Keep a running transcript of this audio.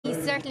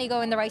certainly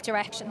go in the right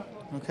direction.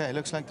 Okay,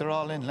 looks like they're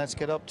all in. Let's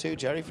get up to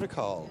Jerry for the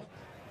call.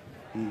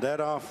 And that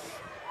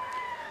off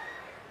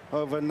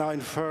over 9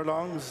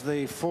 furlongs.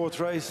 The fourth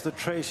race, the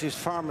Treacy's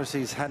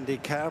Pharmacies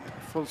Handicap.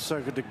 Full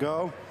circuit to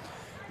go.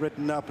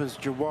 Written up as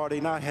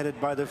Jawardi, now headed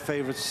by the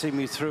favourite See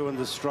Me Through in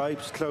the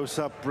stripes. Close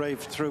up,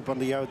 Brave Troop on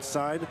the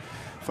outside,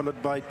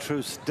 followed by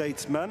True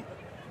Statesman.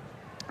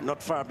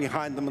 Not far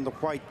behind them in the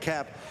white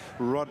cap,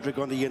 Roderick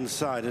on the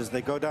inside. As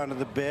they go down to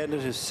the bend,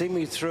 it is See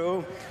Me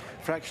Through,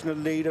 fractional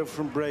leader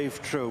from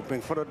Brave Troop,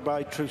 being followed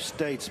by True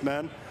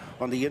Statesman.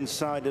 On the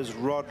inside is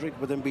Roderick,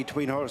 with in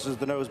between horses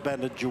the nose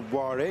banded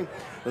Jawari.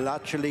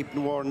 Lachaleep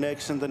Noir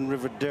next, and then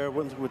River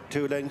Derwent with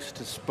 2 lengths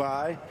to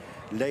Spy.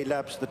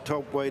 Laylaps, the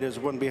top weight, is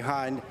one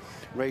behind,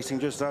 racing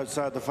just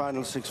outside the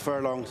final 6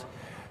 furlongs,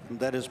 and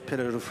that is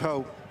Pillar of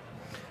Hope.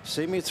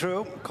 See Me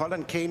Through,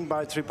 Colin Keane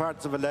by 3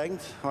 parts of a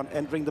length on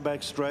entering the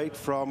back straight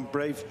from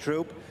Brave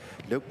Troop.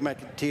 Luke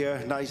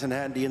McAteer, nice and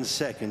handy in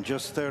second.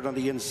 Just third on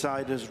the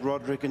inside is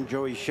Roderick and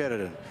Joey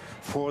Sheridan.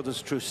 Fourth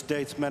is True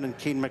Statesman and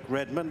Keane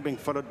McRedmond, being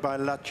followed by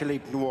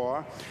Lachaleep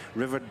Noir.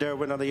 River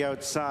Derwent on the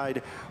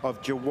outside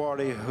of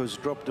Jawari, who's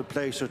dropped a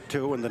place or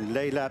 2, and then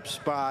Laylap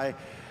Spy.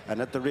 And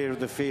at the rear of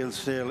the field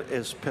still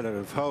is Pillar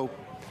of Hope.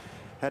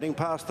 Heading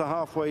past the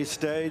halfway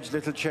stage,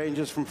 little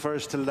changes from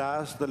first to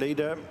last. The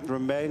leader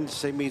remains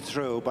See Me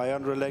Through by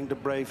under a length to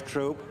Brave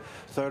Troop.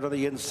 Third on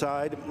the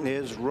inside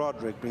is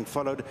Roderick, being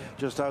followed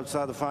just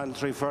outside the final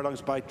 3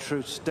 furlongs by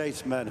True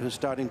Statesman, who's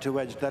starting to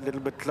edge that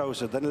little bit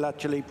closer. Then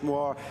Lachaleep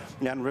Noir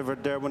and River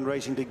Derwent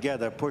racing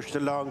together, pushed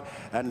along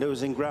and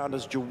losing ground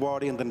as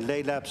Jawardi, and then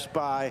Laylap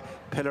Spy.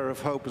 Pillar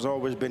of Hope has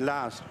always been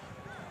last.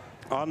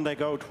 On they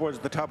go towards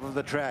the top of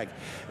the track.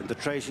 In the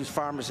Treacy's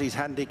Pharmacies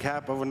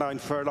Handicap over 9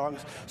 furlongs.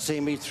 See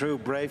Me Through,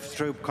 Brave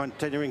Troop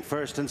continuing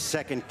first and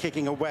second,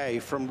 kicking away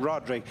from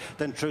Roderick.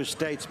 Then True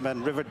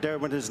Statesman. River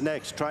Derwent is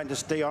next, trying to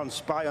stay on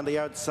Spy on the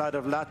outside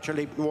of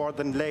Lachaleep Noir,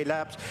 then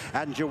Laylaps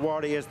and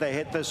Jawari as they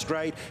hit the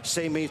straight.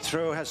 See Me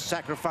Through has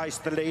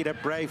sacrificed the lead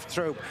at Brave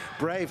Troop.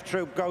 Brave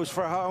Troop goes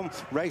for home,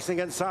 racing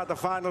inside the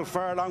final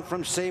furlong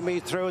from See Me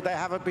Through. They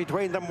have it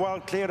between them, well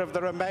clear of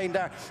the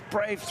remainder.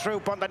 Brave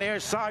Troop on the near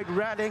side,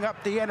 rallying up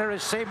the inner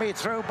is See Me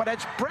Through, but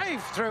it's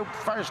Brave Troop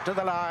first to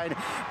the line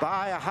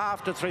by a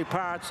half to 3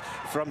 parts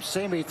from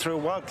See Me Through,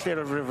 well clear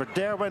of River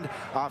Derwent.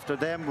 After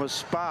them was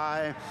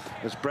Spy,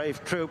 as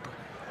Brave Troop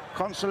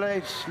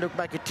consolates Luke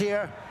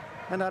McAteer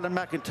and Alan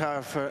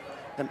McIntyre for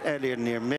an earlier near miss.